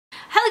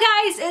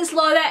Hello guys, it's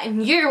Laura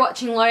and you're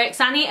watching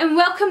lauraxannie, and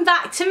welcome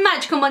back to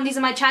Magical Mondays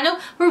on my channel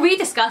where we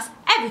discuss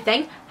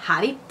everything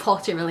Harry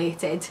Potter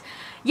related.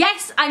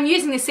 Yes, I'm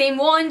using the same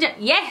wand,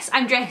 yes,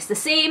 I'm dressed the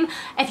same.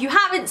 If you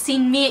haven't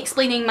seen me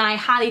explaining my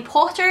Harry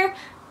Potter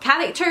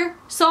character,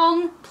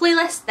 song,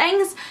 playlist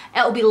things,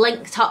 it'll be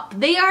linked up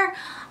there.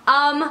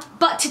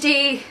 But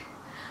today,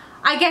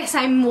 I guess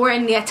I'm more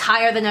in the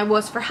attire than I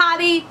was for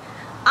Harry.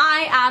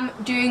 I am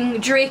doing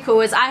Draco,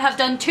 as I have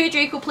done 2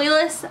 Draco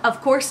playlists.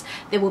 Of course,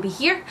 they will be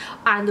here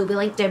and they'll be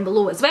linked down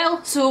below as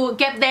well, so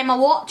give them a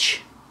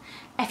watch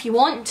if you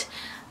want.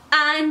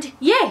 And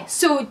yeah,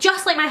 so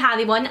just like my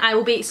Harry one, I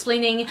will be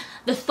explaining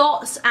the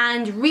thoughts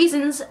and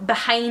reasons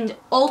behind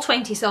all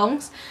 20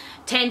 songs.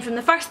 10 from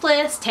the first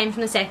playlist, 10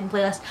 from the second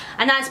playlist,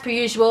 and as per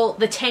usual,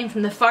 the 10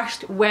 from the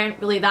first weren't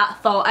really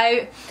that thought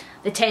out.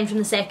 The 10 from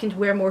the second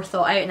were more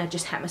thought out, and I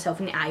just hit myself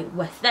in the eye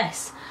with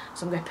this,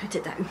 so I'm going to put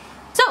it down.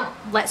 So,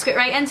 let's get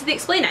right into the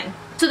explaining.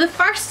 So the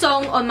first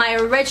song on my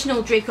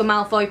original Draco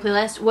Malfoy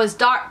playlist was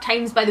Dark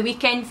Times by The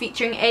Weeknd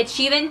featuring Ed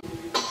Sheeran.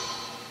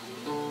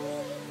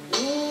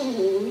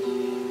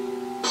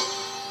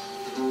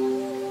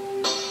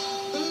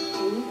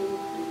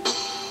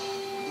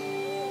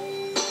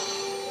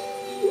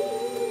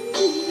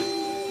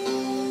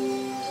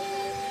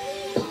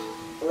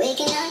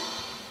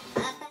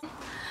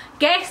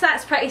 Guess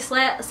that's pretty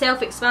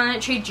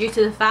self-explanatory due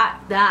to the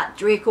fact that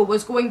Draco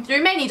was going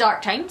through many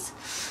dark times.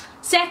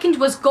 Second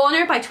was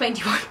Goner by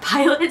 21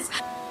 Pilots.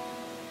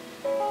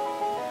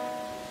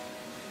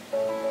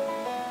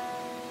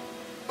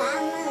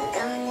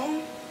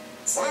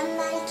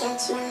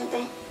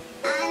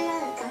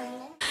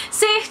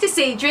 Safe to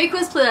say,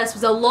 Draco's playlist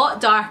was a lot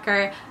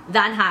darker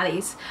than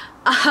Harry's.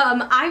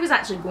 I was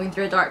actually going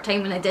through a dark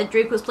time when I did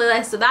Draco's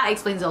playlist, so that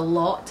explains a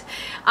lot.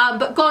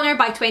 But Goner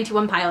by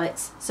 21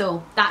 Pilots,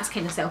 so that's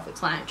kind of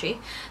self-explanatory.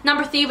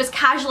 Number 3 was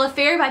Casual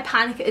Affair by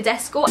Panic at the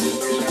Disco.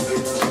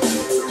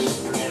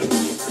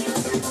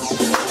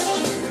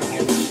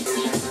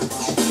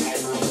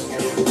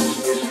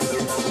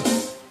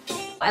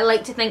 I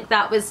like to think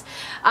that was,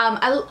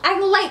 I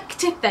like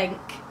to think,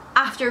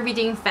 after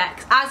reading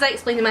fics, as I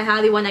explained in my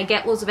Harry one, I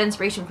get loads of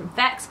inspiration from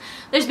fics.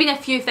 There's been a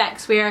few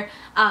fics where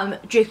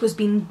Draco's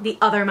been the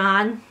other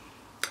man,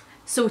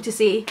 so to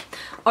say,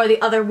 or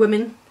the other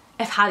woman,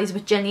 if Harry's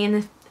with Ginny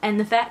in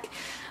the fic.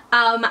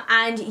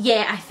 And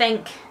yeah, I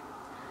think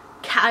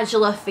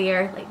Casual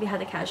Affair, like they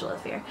had a casual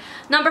affair.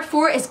 Number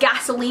 4 is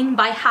Gasoline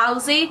by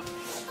Halsey.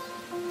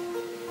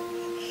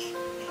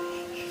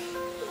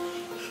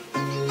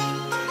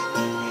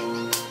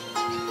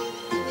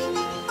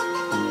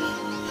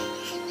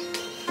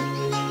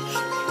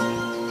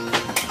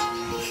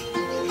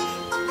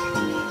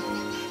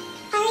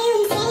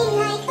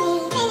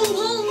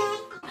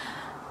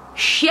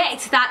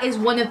 Shit, that is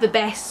one of the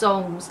best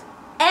songs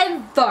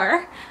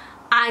ever,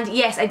 and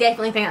yes, I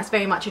definitely think that's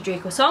very much a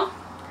Draco song.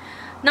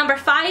 Number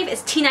 5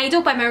 is Teen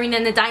Idol by Marina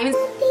and the Diamonds.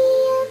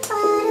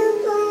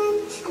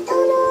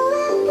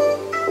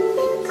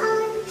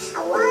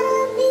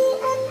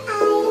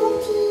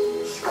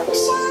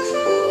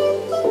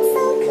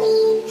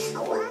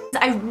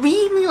 I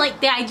really like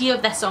the idea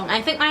of this song.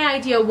 I think my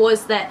idea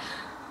was that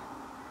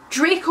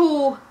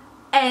Draco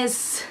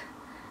is...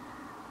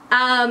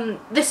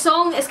 the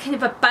song is kind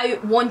of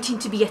about wanting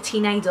to be a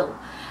teen idol,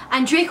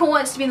 and Draco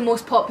wants to be the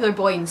most popular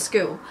boy in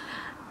school,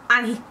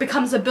 and he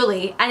becomes a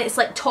bully, and it's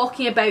like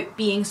talking about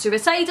being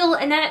suicidal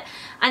in it,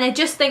 and I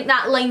just think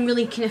that line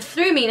really kind of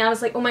threw me, and I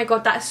was like, oh my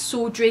god, that's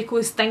so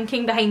Draco's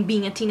thinking behind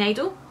being a teen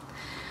idol.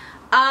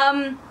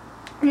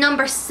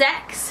 Number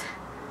 6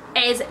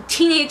 is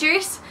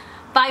Teenagers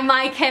by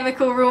My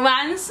Chemical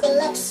Romance. It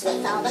looks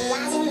with all the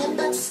lies in the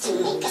books to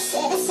make a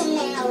citizen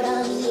out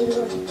of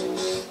you.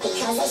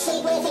 Because they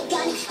sleep with a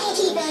gun and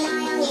keep an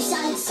eye on your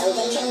son, so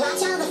they can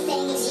watch all the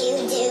things you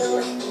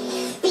do.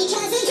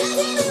 Because the drugs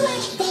never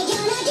work, they're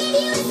gonna give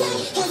you a son,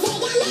 cause they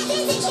got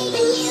methods of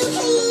keeping you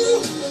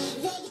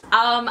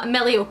clean.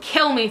 Millie will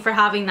kill me for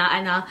having that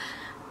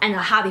in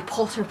a Harry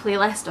Potter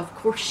playlist, of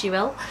course she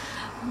will.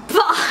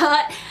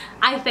 But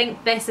I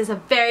think this is a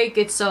very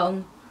good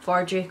song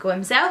for Draco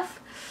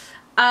himself.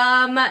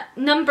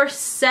 Number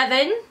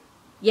 7,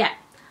 yeah,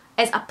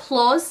 is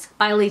Applause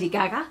by Lady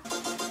Gaga.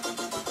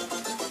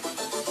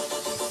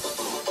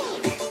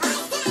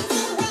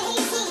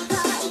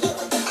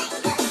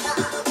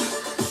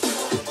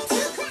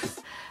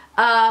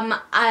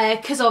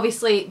 Because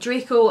obviously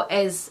Draco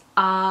is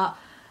a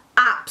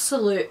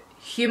absolute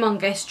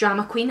humongous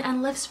drama queen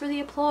and lives for the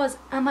applause.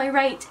 Am I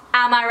right?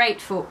 Am I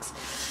right, folks?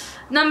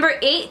 Number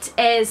 8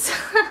 is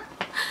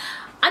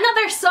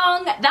another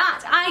song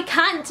that I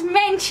can't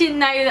mention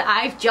now that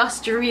I've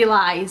just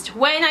realised.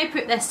 When I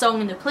put this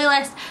song in the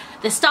playlist,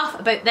 the stuff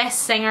about this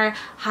singer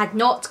had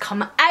not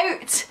come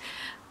out,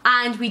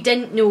 and we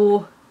didn't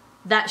know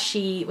that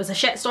she was a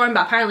shitstorm,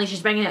 but apparently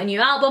she's bringing out a new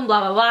album,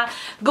 blah blah blah.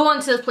 Go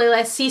onto the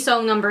playlist, see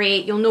song number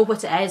 8, you'll know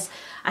what it is.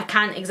 I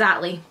can't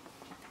exactly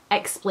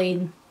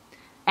explain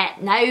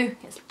it now,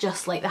 it's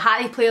just like the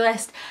Harry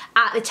playlist.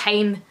 At the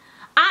time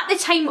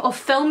of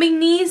filming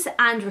these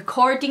and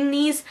recording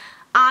these,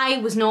 I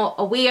was not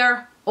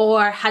aware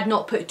or had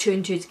not put two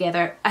and two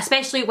together,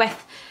 especially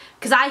with,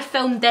 because I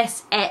filmed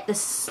this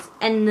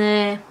in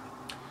the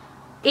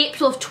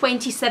April of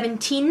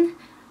 2017.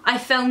 I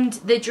filmed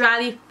the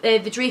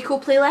Draco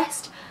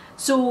playlist,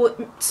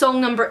 so song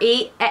number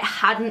 8, it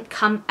hadn't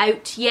come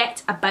out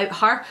yet about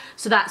her,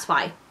 so that's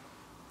why.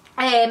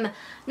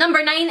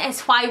 Number 9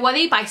 is Why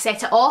Worry by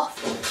Set It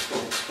Off.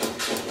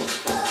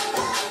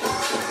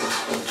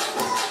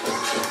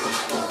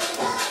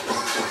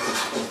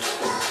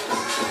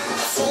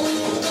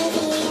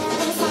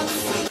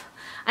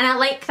 And I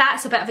like that,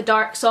 it's a bit of a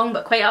dark song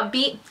but quite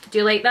upbeat, I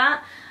do like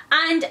that.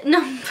 And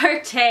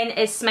number 10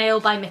 is Smile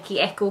by Mickey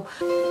Echo.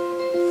 Smile,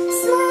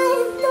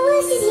 the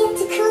worst is yet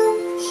to come.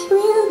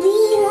 We'll be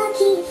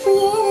lucky if we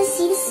ever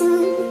see the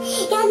sun.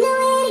 Got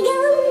nowhere to go,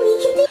 we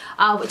can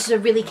be. Which is a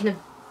really kind of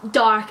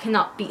dark and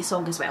upbeat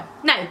song as well.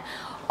 Now,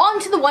 on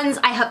to the ones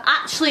I have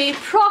actually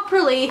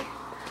properly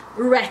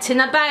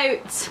written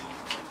about.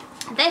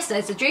 This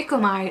is the Draco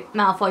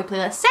Malfoy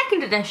playlist,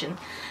 2nd edition.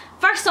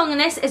 First song on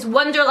this is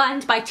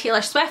Wonderland by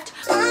Taylor Swift.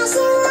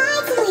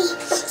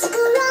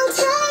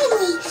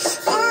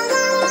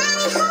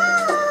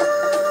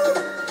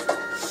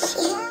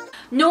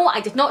 No, I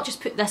did not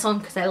just put this on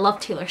because I love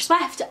Taylor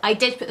Swift. I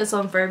did put this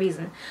on for a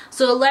reason.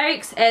 So the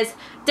lyrics is,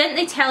 didn't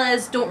they tell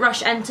us don't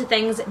rush into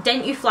things,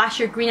 didn't you flash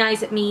your green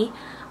eyes at me?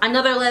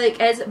 Another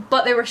lyric is,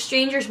 but there were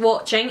strangers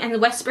watching and the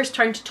whispers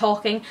turned to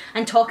talking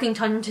and talking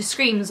turned to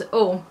screams.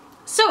 Oh.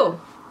 So,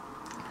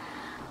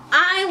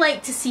 I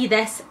like to see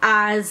this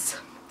as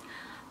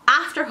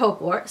after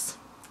Hogwarts.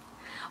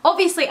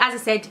 Obviously, as I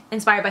said,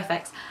 inspired by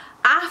Fix.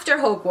 After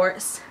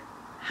Hogwarts,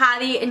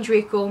 Harry and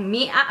Draco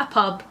meet at a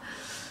pub,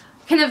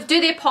 kind of do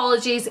the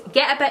apologies,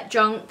 get a bit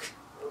drunk,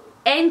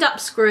 end up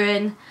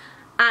screwing,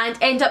 and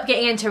end up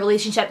getting into a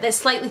relationship that's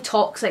slightly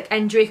toxic,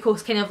 and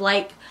Draco's kind of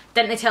like,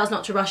 didn't they tell us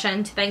not to rush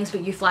into things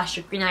but you flashed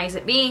your green eyes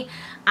at me,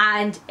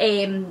 and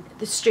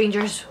the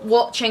strangers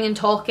watching and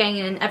talking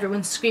and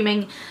everyone's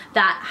screaming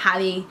that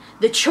Harry,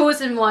 the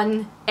chosen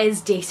one,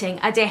 is dating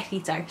a Death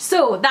Eater.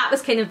 So that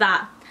was kind of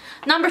that.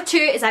 Number 2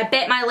 is I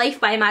Bet My Life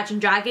by Imagine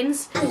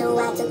Dragons. I know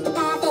I took the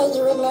path that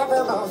you would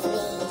never want for me.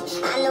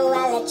 I know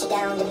I let you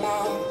down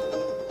tonight.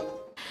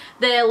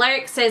 The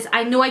lyric says,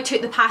 I know I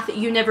took the path that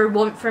you would never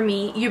want for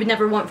me.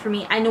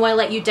 I know I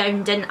let you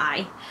down, didn't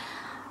I?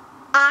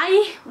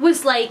 I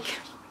was like,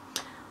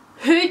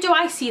 who do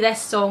I see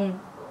this song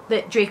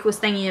that Draco's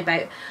thinking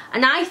about?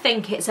 And I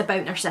think it's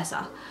about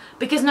Narcissa.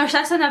 Because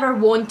Narcissa never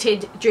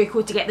wanted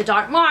Draco to get the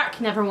dark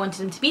mark, never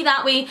wanted him to be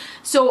that way.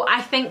 So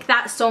I think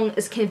that song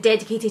is kind of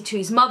dedicated to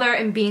his mother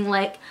and being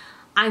like,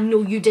 I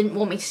know you didn't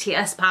want me to take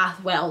this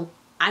path, well,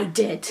 I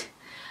did.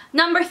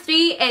 Number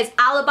 3 is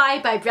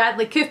Alibi by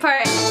Bradley Cooper.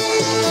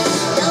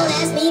 Don't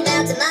ask me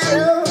about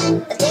tomorrow,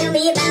 tell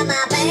me about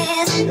my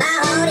past. My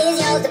heart is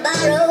yours to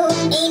borrow,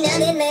 ain't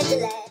nothing meant to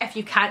last. If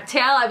you can't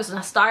tell, I was on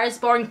a Star is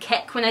Born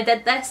kick when I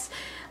did this.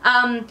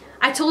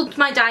 I told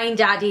my dying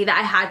daddy that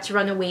I had to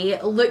run away,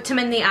 looked him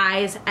in the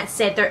eyes and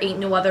said there ain't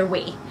no other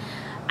way.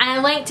 And I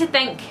like to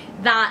think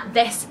that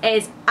this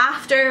is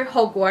after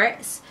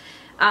Hogwarts.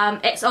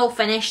 It's all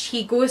finished,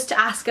 he goes to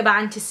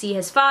Azkaban to see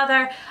his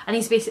father and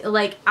he's basically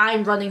like,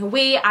 I'm running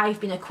away, I've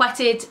been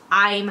acquitted,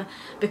 I'm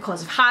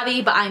because of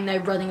Harry, but I'm now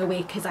running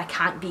away because I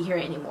can't be here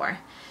anymore.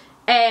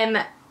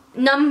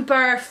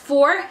 Number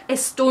 4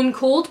 is Stone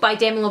Cold by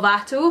Demi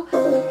Lovato.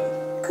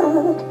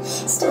 Cold,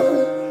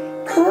 stone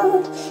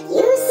cold,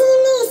 you see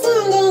me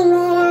standing where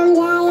I'm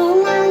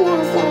dying on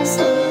the floor.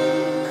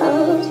 Stone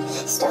cold,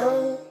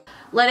 stone.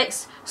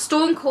 Lyrics,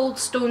 stone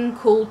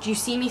cold, you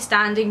see me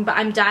standing but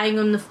I'm dying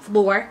on the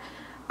floor.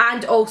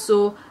 And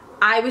also,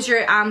 I was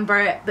your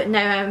amber but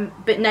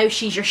now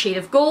she's your shade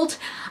of gold.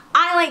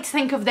 I like to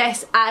think of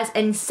this as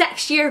in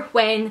 6th year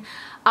when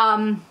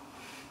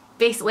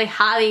basically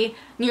Harry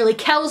nearly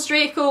kills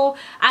Draco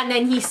and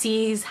then he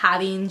sees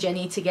Harry and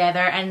Ginny together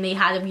and they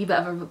had a wee bit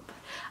of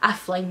a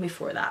fling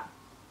before that.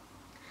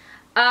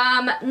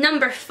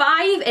 Number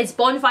 5 is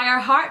Bonfire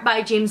Heart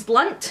by James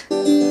Blunt.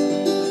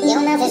 Your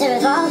mouth is a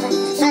revolver,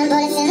 throwing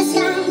bullets in the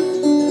sky.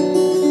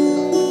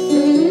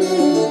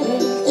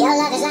 Your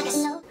love is like a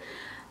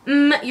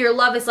soldier. Your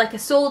love is like a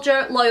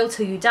soldier, loyal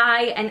till you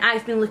die, and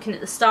I've been looking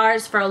at the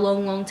stars for a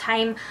long, long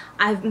time.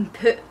 I've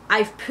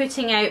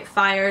putting out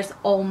fires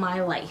all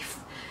my life.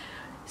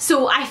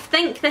 So I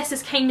think this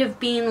is kind of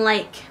being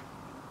like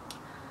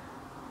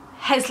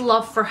his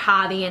love for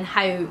Harry and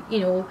how,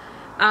 you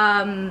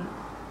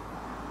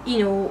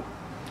know,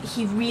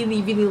 he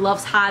really, really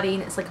loves Harry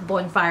and it's like a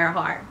bonfire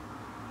heart.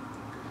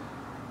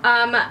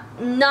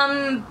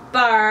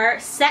 Number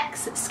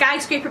 6,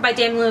 Skyscraper by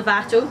Demi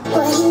Lovato. Would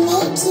it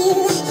make you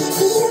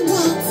feel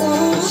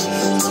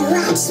better to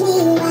watch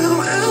me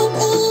while I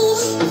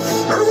bleed?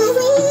 All my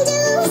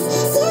windows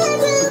still are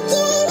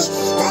broken,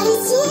 but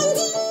it's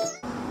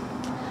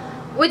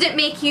ending. Would it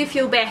make you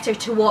feel better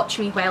to watch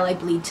me while I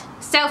bleed?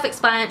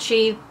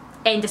 Self-explanatory,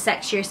 end of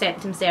 6th year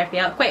Septum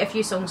Sepia. Quite a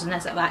few songs in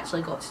this have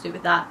actually got to do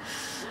with that.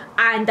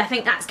 And I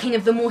think that's kind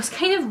of the most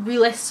kind of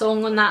realist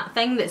song on that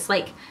thing that's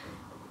like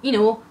you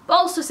know, but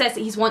also says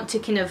that he's want to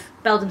kind of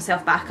build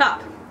himself back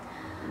up.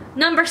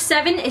 Number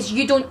 7 is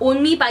You Don't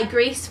Own Me by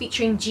Grace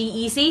featuring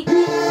G-Eazy.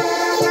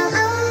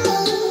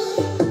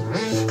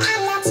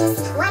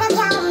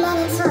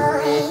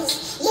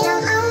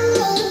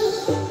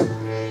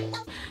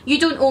 You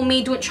don't own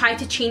me, don't try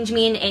to change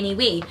me in any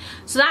way.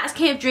 So that's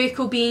kind of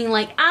Draco being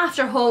like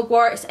after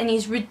Hogwarts and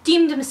he's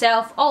redeemed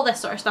himself, all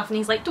this sort of stuff, and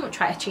he's like, don't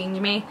try to change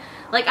me.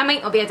 Like, I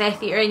might not be a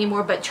Death Eater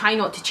anymore, but try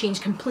not to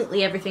change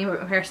completely everything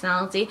about my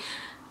personality.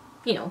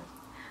 You know.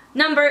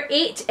 Number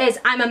 8 is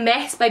I'm a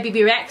Mess by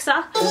BB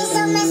Rexa.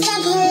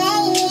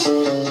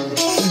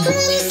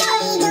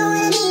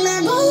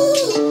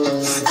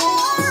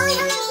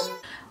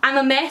 I'm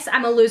a mess,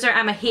 I'm a loser,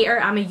 I'm a hater,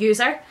 I'm a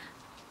user.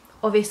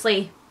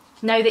 Obviously,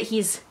 now that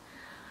he's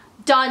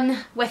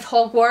done with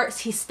Hogwarts,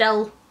 he's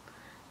still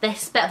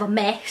this bit of a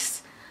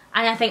mess,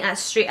 and I think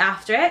that's straight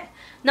after it.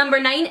 Number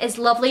 9 is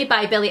Lovely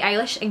by Billie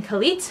Eilish and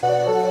Khalid.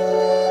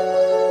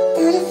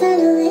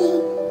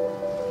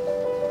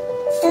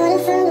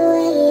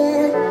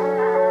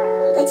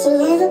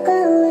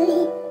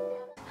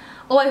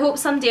 Oh, I hope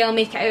someday I'll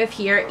make it out of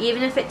here,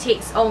 even if it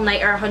takes all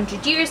night or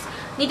 100 years.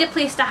 Need a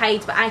place to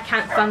hide, but I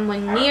can't find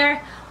one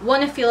near.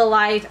 Want to feel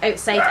alive,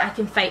 outside I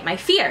can fight my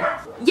fear.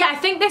 Yeah, I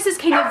think this is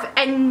kind of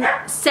in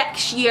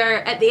 6th year,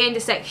 at the end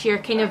of 6th year,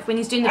 kind of when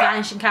he's doing the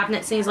vanishing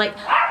cabinets, and he's like,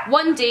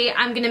 one day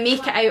I'm going to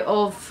make it out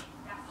of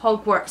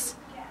Hogwarts.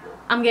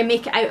 I'm going to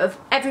make it out of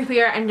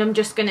everywhere and I'm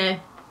just going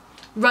to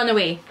run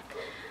away.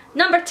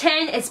 Number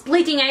 10 is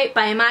Bleeding Out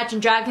by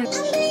Imagine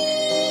Dragons.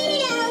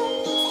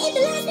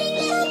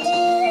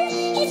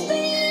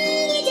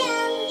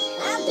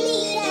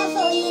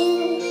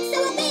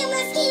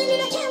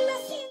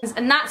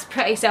 And that's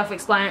pretty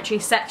self-explanatory,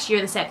 6th year,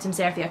 the Septum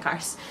Servia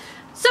curse.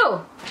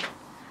 So,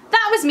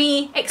 that was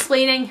me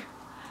explaining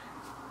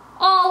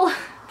all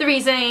the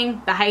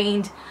reasoning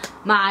behind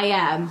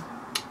my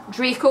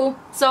Draco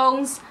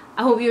songs.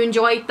 I hope you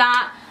enjoyed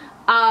that.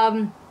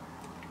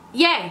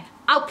 Yeah,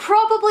 I'll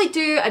probably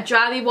do a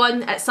Dravi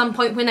one at some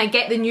point when I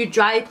get the new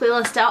Dravi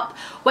playlist up,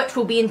 which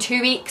will be in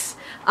 2 weeks,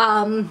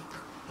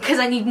 because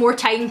I need more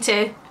time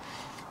to,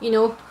 you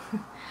know,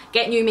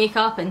 get new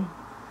makeup and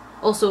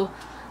also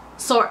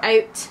sort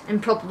out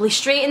and probably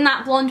straighten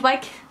that blonde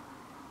wig,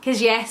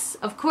 because yes,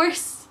 of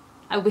course,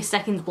 I'll be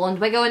sticking the blonde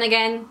wig on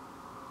again.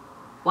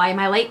 Why am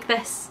I like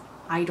this?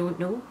 I don't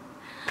know.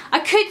 I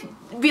could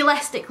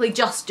realistically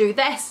just do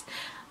this,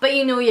 but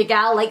you know your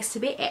gal likes to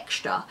be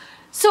extra.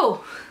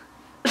 So,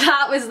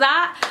 that was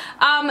that.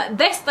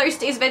 This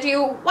Thursday's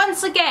video,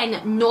 once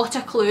again, not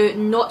a clue,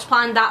 not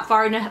planned that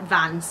far in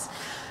advance.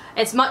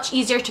 It's much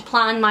easier to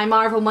plan my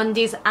Marvel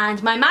Mondays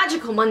and my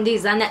Magical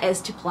Mondays than it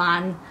is to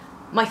plan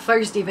my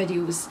Thursday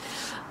videos.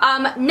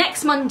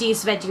 Next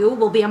Monday's video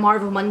will be a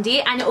Marvel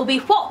Monday, and it will be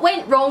what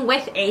went wrong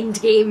with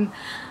Endgame,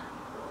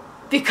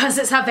 because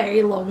it's a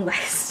very long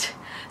list.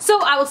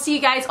 So I will see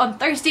you guys on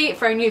Thursday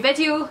for a new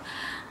video.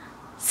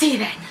 See you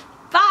then.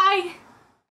 Bye!